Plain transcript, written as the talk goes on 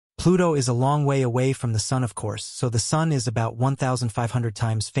Pluto is a long way away from the Sun, of course, so the Sun is about 1,500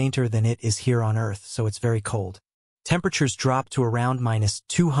 times fainter than it is here on Earth, so it's very cold. Temperatures drop to around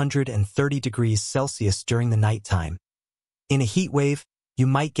 -230 degrees Celsius during the nighttime. In a heat wave, you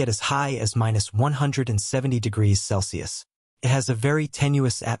might get as high as -170 degrees Celsius. It has a very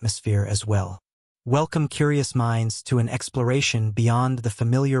tenuous atmosphere as well. Welcome curious minds to an exploration beyond the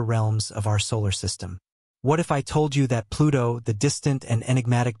familiar realms of our solar system. What if I told you that Pluto, the distant and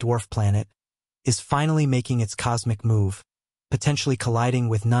enigmatic dwarf planet, is finally making its cosmic move, potentially colliding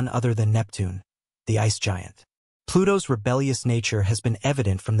with none other than Neptune, the ice giant? Pluto's rebellious nature has been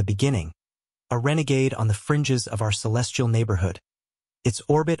evident from the beginning, a renegade on the fringes of our celestial neighborhood. Its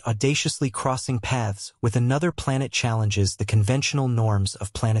orbit audaciously crossing paths with another planet challenges the conventional norms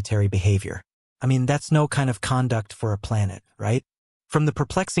of planetary behavior. I mean, that's no kind of conduct for a planet, right? From the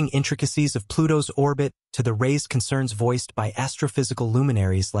perplexing intricacies of Pluto's orbit to the raised concerns voiced by astrophysical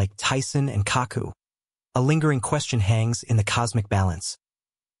luminaries like Tyson and Kaku, a lingering question hangs in the cosmic balance.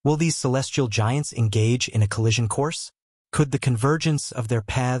 Will these celestial giants engage in a collision course? Could the convergence of their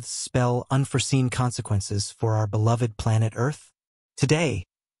paths spell unforeseen consequences for our beloved planet Earth? Today,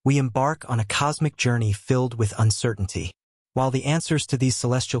 we embark on a cosmic journey filled with uncertainty. While the answers to these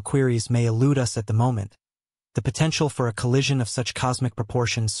celestial queries may elude us at the moment, the potential for a collision of such cosmic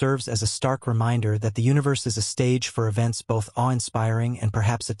proportions serves as a stark reminder that the universe is a stage for events both awe-inspiring and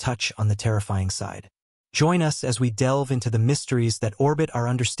perhaps a touch on the terrifying side. Join us as we delve into the mysteries that orbit our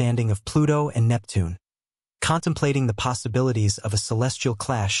understanding of Pluto and Neptune, contemplating the possibilities of a celestial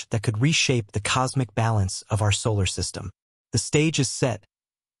clash that could reshape the cosmic balance of our solar system. The stage is set,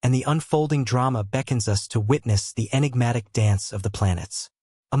 and the unfolding drama beckons us to witness the enigmatic dance of the planets.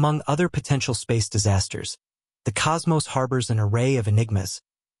 Among other potential space disasters, the cosmos harbors an array of enigmas,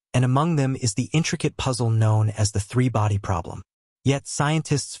 and among them is the intricate puzzle known as the three-body problem. Yet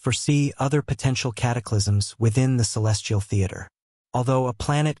scientists foresee other potential cataclysms within the celestial theater. Although a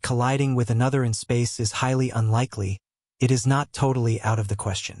planet colliding with another in space is highly unlikely, it is not totally out of the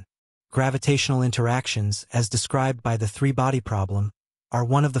question. Gravitational interactions, as described by the three-body problem, are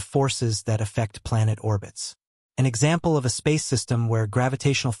one of the forces that affect planet orbits. An example of a space system where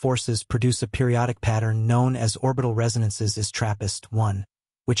gravitational forces produce a periodic pattern known as orbital resonances is TRAPPIST-1,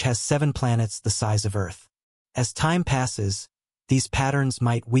 which has 7 planets the size of Earth. As time passes, these patterns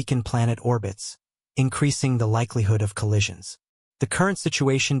might weaken planet orbits, increasing the likelihood of collisions. The current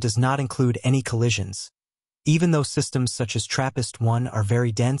situation does not include any collisions, even though systems such as TRAPPIST-1 are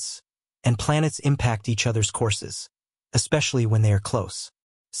very dense, and planets impact each other's courses, especially when they are close.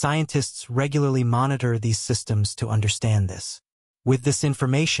 Scientists regularly monitor these systems to understand this. With this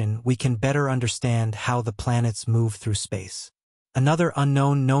information, we can better understand how the planets move through space. Another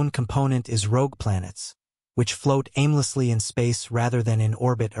unknown known component is rogue planets, which float aimlessly in space rather than in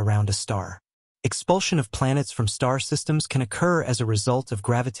orbit around a star. Expulsion of planets from star systems can occur as a result of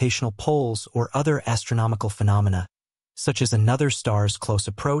gravitational poles or other astronomical phenomena, such as another star's close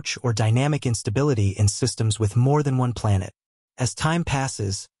approach or dynamic instability in systems with more than one planet. As time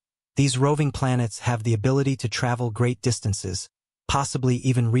passes, these roving planets have the ability to travel great distances, possibly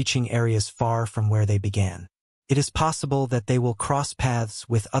even reaching areas far from where they began. It is possible that they will cross paths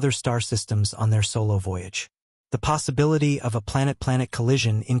with other star systems on their solo voyage. The possibility of a planet-planet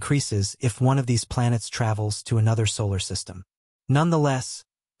collision increases if one of these planets travels to another solar system. Nonetheless,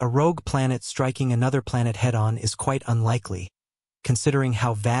 a rogue planet striking another planet head-on is quite unlikely, considering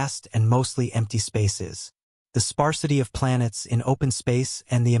how vast and mostly empty space is. The sparsity of planets in open space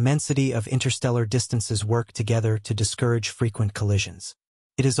and the immensity of interstellar distances work together to discourage frequent collisions.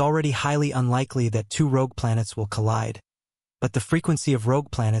 It is already highly unlikely that 2 rogue planets will collide, but the frequency of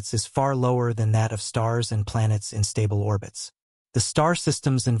rogue planets is far lower than that of stars and planets in stable orbits. The star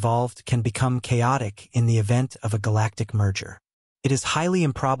systems involved can become chaotic in the event of a galactic merger. It is highly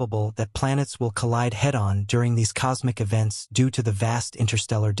improbable that planets will collide head-on during these cosmic events due to the vast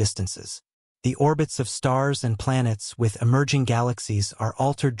interstellar distances. The orbits of stars and planets with emerging galaxies are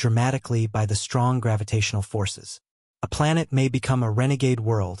altered dramatically by the strong gravitational forces. A planet may become a renegade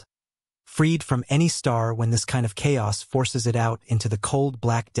world, freed from any star when this kind of chaos forces it out into the cold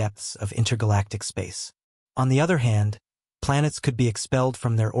black depths of intergalactic space. On the other hand, planets could be expelled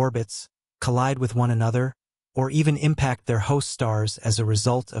from their orbits, collide with one another, or even impact their host stars as a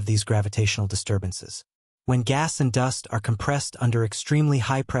result of these gravitational disturbances. When gas and dust are compressed under extremely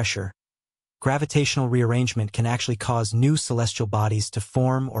high pressure, gravitational rearrangement can actually cause new celestial bodies to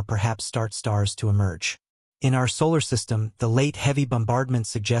form or perhaps start stars to emerge. In our solar system, the late heavy bombardment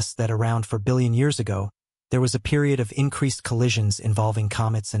suggests that around 4 billion years ago, there was a period of increased collisions involving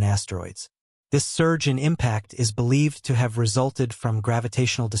comets and asteroids. This surge in impact is believed to have resulted from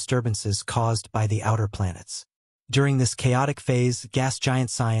gravitational disturbances caused by the outer planets. During this chaotic phase, gas giant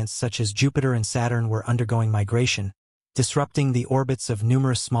giants such as Jupiter and Saturn were undergoing migration, disrupting the orbits of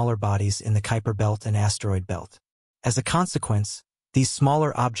numerous smaller bodies in the Kuiper belt and asteroid belt. As a consequence, these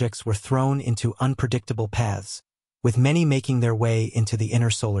smaller objects were thrown into unpredictable paths, with many making their way into the inner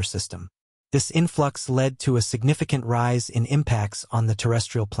solar system. This influx led to a significant rise in impacts on the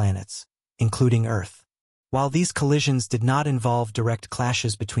terrestrial planets, including Earth. While these collisions did not involve direct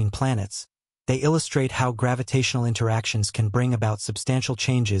clashes between planets, they illustrate how gravitational interactions can bring about substantial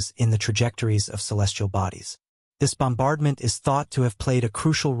changes in the trajectories of celestial bodies. This bombardment is thought to have played a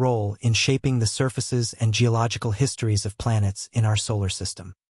crucial role in shaping the surfaces and geological histories of planets in our solar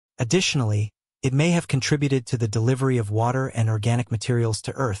system. Additionally, it may have contributed to the delivery of water and organic materials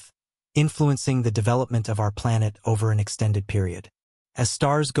to Earth, influencing the development of our planet over an extended period. As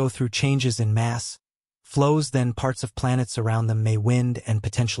stars go through changes in mass, flows, then parts of planets around them may wind and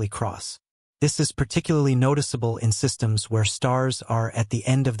potentially cross. This is particularly noticeable in systems where stars are at the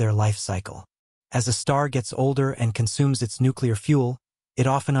end of their life cycle. As a star gets older and consumes its nuclear fuel, it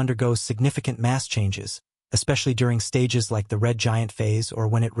often undergoes significant mass changes, especially during stages like the red giant phase or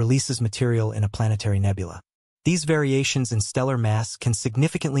when it releases material in a planetary nebula. These variations in stellar mass can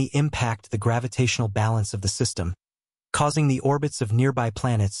significantly impact the gravitational balance of the system, causing the orbits of nearby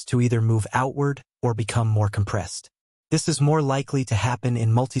planets to either move outward or become more compressed. This is more likely to happen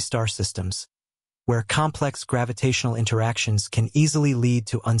in multi-star systems, where complex gravitational interactions can easily lead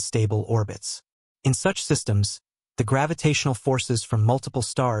to unstable orbits. In such systems, the gravitational forces from multiple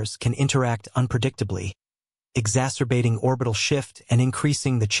stars can interact unpredictably, exacerbating orbital shift and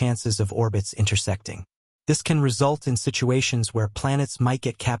increasing the chances of orbits intersecting. This can result in situations where planets might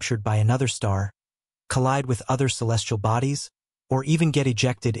get captured by another star, collide with other celestial bodies, or even get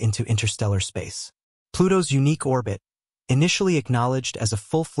ejected into interstellar space. Pluto's unique orbit, initially acknowledged as a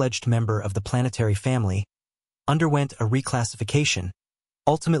full-fledged member of the planetary family, underwent a reclassification,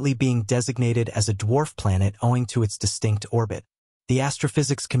 ultimately being designated as a dwarf planet owing to its distinct orbit. The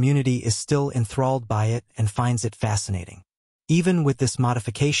astrophysics community is still enthralled by it and finds it fascinating. Even with this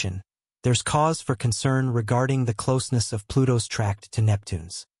modification, there's cause for concern regarding the closeness of Pluto's track to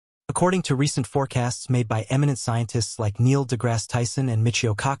Neptune's. According to recent forecasts made by eminent scientists like Neil deGrasse Tyson and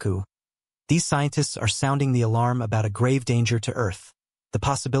Michio Kaku, these scientists are sounding the alarm about a grave danger to Earth, the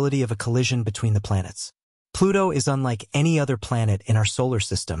possibility of a collision between the planets. Pluto is unlike any other planet in our solar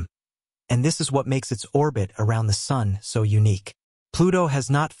system, and this is what makes its orbit around the Sun so unique. Pluto has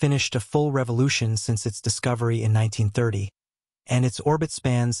not finished a full revolution since its discovery in 1930, and its orbit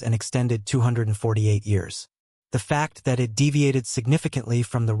spans an extended 248 years. The fact that it deviated significantly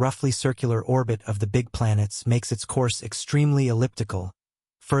from the roughly circular orbit of the big planets makes its course extremely elliptical,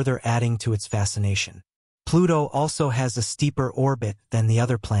 further adding to its fascination. Pluto also has a steeper orbit than the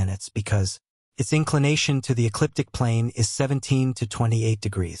other planets because its inclination to the ecliptic plane is 17 to 28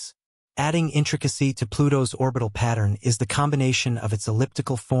 degrees. Adding intricacy to Pluto's orbital pattern is the combination of its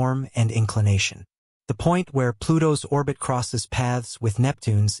elliptical form and inclination. The point where Pluto's orbit crosses paths with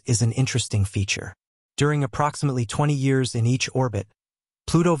Neptune's is an interesting feature. During approximately 20 years in each orbit,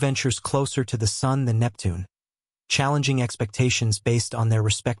 Pluto ventures closer to the Sun than Neptune, challenging expectations based on their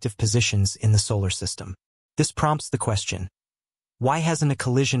respective positions in the solar system. This prompts the question, why hasn't a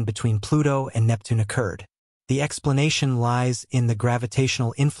collision between Pluto and Neptune occurred? The explanation lies in the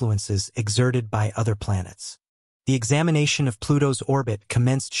gravitational influences exerted by other planets. The examination of Pluto's orbit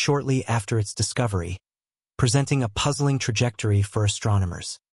commenced shortly after its discovery, presenting a puzzling trajectory for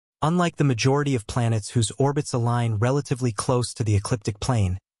astronomers. Unlike the majority of planets whose orbits align relatively close to the ecliptic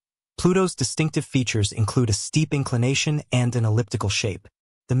plane, Pluto's distinctive features include a steep inclination and an elliptical shape.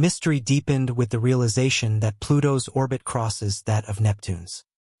 The mystery deepened with the realization that Pluto's orbit crosses that of Neptune's.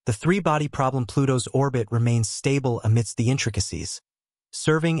 The three-body problem: Pluto's orbit remains stable amidst the intricacies,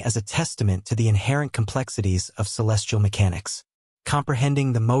 serving as a testament to the inherent complexities of celestial mechanics.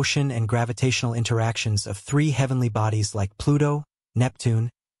 Comprehending the motion and gravitational interactions of three heavenly bodies like Pluto,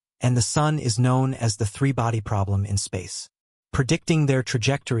 Neptune, and the Sun is known as the three-body problem in space. Predicting their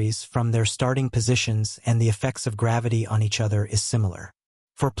trajectories from their starting positions and the effects of gravity on each other is similar.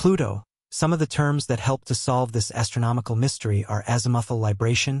 For Pluto, some of the terms that help to solve this astronomical mystery are azimuthal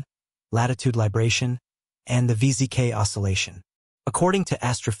libration, latitude libration, and the VZK oscillation. According to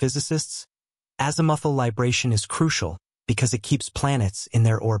astrophysicists, azimuthal libration is crucial because it keeps planets in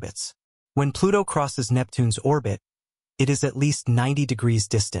their orbits. When Pluto crosses Neptune's orbit, it is at least 90 degrees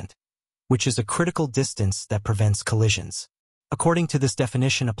distant, which is a critical distance that prevents collisions. According to this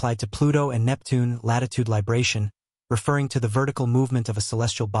definition applied to Pluto and Neptune, latitude libration, referring to the vertical movement of a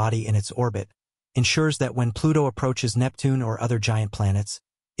celestial body in its orbit, ensures that when Pluto approaches Neptune or other giant planets,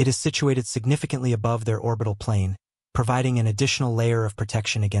 it is situated significantly above their orbital plane, providing an additional layer of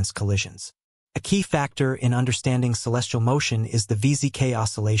protection against collisions. A key factor in understanding celestial motion is the VZK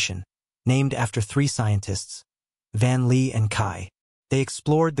oscillation, named after three scientists, Van Lee and Kai. They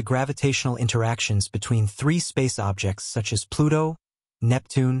explored the gravitational interactions between three space objects such as Pluto,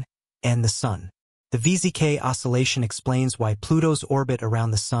 Neptune, and the Sun. The VZK oscillation explains why Pluto's orbit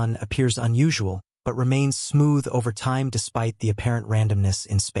around the Sun appears unusual but remains smooth over time despite the apparent randomness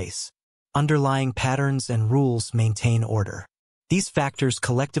in space. Underlying patterns and rules maintain order. These factors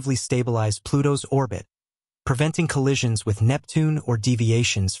collectively stabilize Pluto's orbit, preventing collisions with Neptune or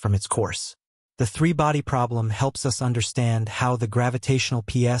deviations from its course. The three-body problem helps us understand how the gravitational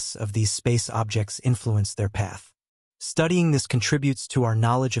PS of these space objects influence their path. Studying this contributes to our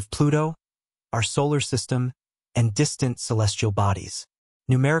knowledge of Pluto, our solar system, and distant celestial bodies.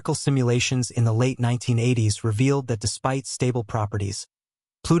 Numerical simulations in the late 1980s revealed that despite stable properties,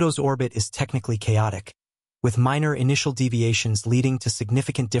 Pluto's orbit is technically chaotic, with minor initial deviations leading to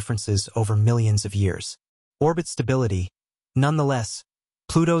significant differences over millions of years. Orbit stability. Nonetheless,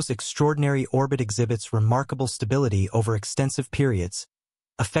 Pluto's extraordinary orbit exhibits remarkable stability over extensive periods,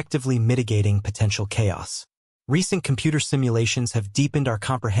 effectively mitigating potential chaos. Recent computer simulations have deepened our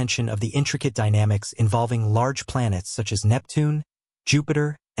comprehension of the intricate dynamics involving large planets such as Neptune,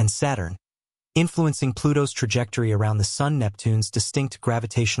 Jupiter, and Saturn, influencing Pluto's trajectory around the Sun. Neptune's distinct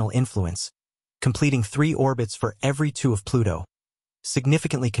gravitational influence, completing 3 orbits for every 2 of Pluto,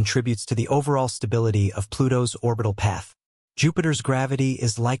 significantly contributes to the overall stability of Pluto's orbital path. Jupiter's gravity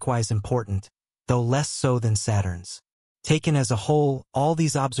is likewise important, though less so than Saturn's. Taken as a whole, all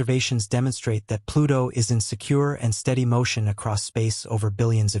these observations demonstrate that Pluto is in secure and steady motion across space over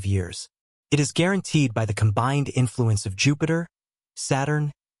billions of years. It is guaranteed by the combined influence of Jupiter,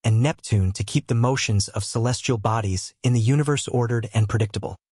 Saturn, and Neptune to keep the motions of celestial bodies in the universe ordered and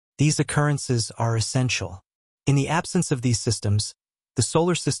predictable. These occurrences are essential. In the absence of these systems, the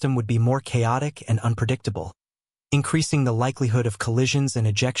solar system would be more chaotic and unpredictable, increasing the likelihood of collisions and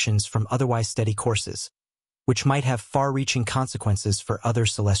ejections from otherwise steady courses, which might have far-reaching consequences for other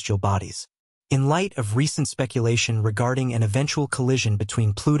celestial bodies. In light of recent speculation regarding an eventual collision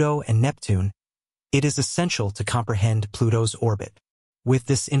between Pluto and Neptune, it is essential to comprehend Pluto's orbit. With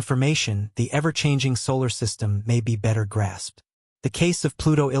this information, the ever-changing solar system may be better grasped. The case of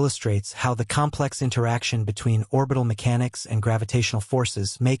Pluto illustrates how the complex interaction between orbital mechanics and gravitational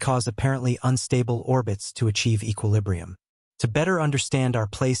forces may cause apparently unstable orbits to achieve equilibrium. To better understand our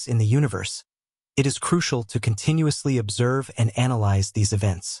place in the universe, it is crucial to continuously observe and analyze these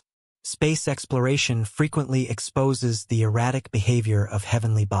events. Space exploration frequently exposes the erratic behavior of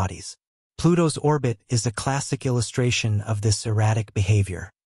heavenly bodies. Pluto's orbit is a classic illustration of this erratic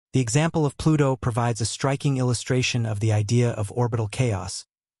behavior. The example of Pluto provides a striking illustration of the idea of orbital chaos,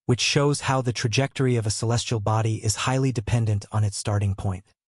 which shows how the trajectory of a celestial body is highly dependent on its starting point.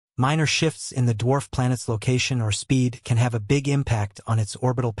 Minor shifts in the dwarf planet's location or speed can have a big impact on its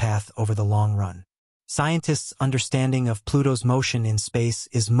orbital path over the long run. Scientists' understanding of Pluto's motion in space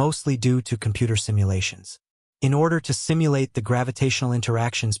is mostly due to computer simulations. In order to simulate the gravitational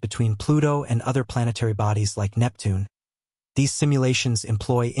interactions between Pluto and other planetary bodies like Neptune, these simulations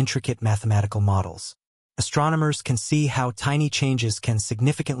employ intricate mathematical models. Astronomers can see how tiny changes can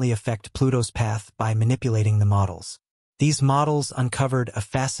significantly affect Pluto's path by manipulating the models. These models uncovered a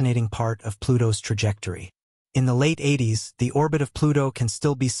fascinating part of Pluto's trajectory. In the late 80s, the orbit of Pluto can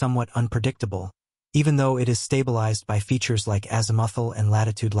still be somewhat unpredictable, even though it is stabilized by features like azimuthal and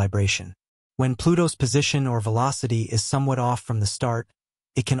latitude libration. When Pluto's position or velocity is somewhat off from the start,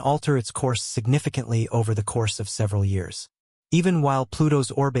 it can alter its course significantly over the course of several years. Even while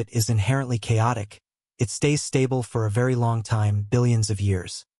Pluto's orbit is inherently chaotic, it stays stable for a very long time, billions of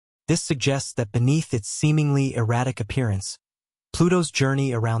years. This suggests that beneath its seemingly erratic appearance, Pluto's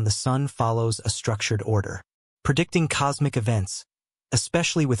journey around the Sun follows a structured order. Predicting cosmic events,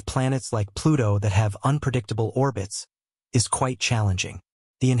 especially with planets like Pluto that have unpredictable orbits, is quite challenging.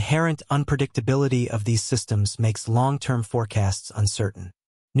 The inherent unpredictability of these systems makes long-term forecasts uncertain.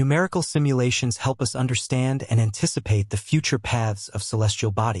 Numerical simulations help us understand and anticipate the future paths of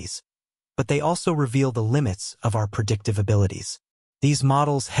celestial bodies, but they also reveal the limits of our predictive abilities. These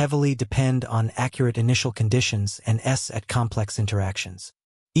models heavily depend on accurate initial conditions and at complex interactions.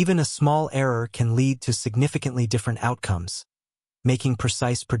 Even a small error can lead to significantly different outcomes, making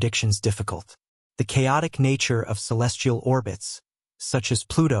precise predictions difficult. The chaotic nature of celestial orbits, such as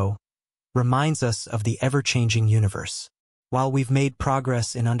Pluto, reminds us of the ever-changing universe. While we've made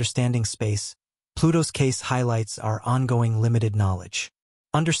progress in understanding space, Pluto's case highlights our ongoing limited knowledge.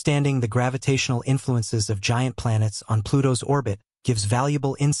 Understanding the gravitational influences of giant planets on Pluto's orbit gives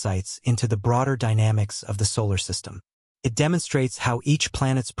valuable insights into the broader dynamics of the solar system. It demonstrates how each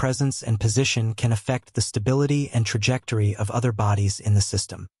planet's presence and position can affect the stability and trajectory of other bodies in the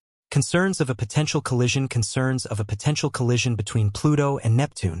system. Concerns of a potential collision between Pluto and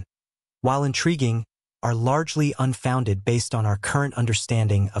Neptune, while intriguing, are largely unfounded based on our current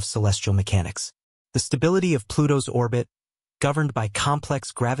understanding of celestial mechanics. The stability of Pluto's orbit, governed by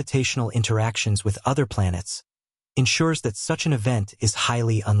complex gravitational interactions with other planets, ensures that such an event is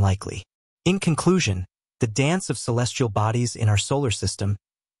highly unlikely. In conclusion, the dance of celestial bodies in our solar system,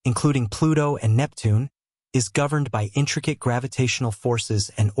 including Pluto and Neptune, is governed by intricate gravitational forces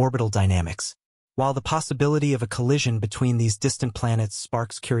and orbital dynamics. While the possibility of a collision between these distant planets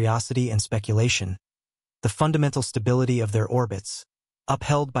sparks curiosity and speculation, the fundamental stability of their orbits,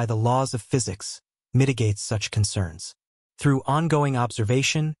 upheld by the laws of physics, mitigates such concerns. Through ongoing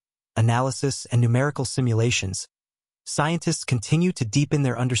observation, analysis, and numerical simulations, scientists continue to deepen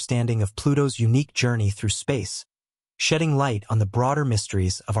their understanding of Pluto's unique journey through space, shedding light on the broader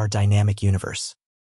mysteries of our dynamic universe.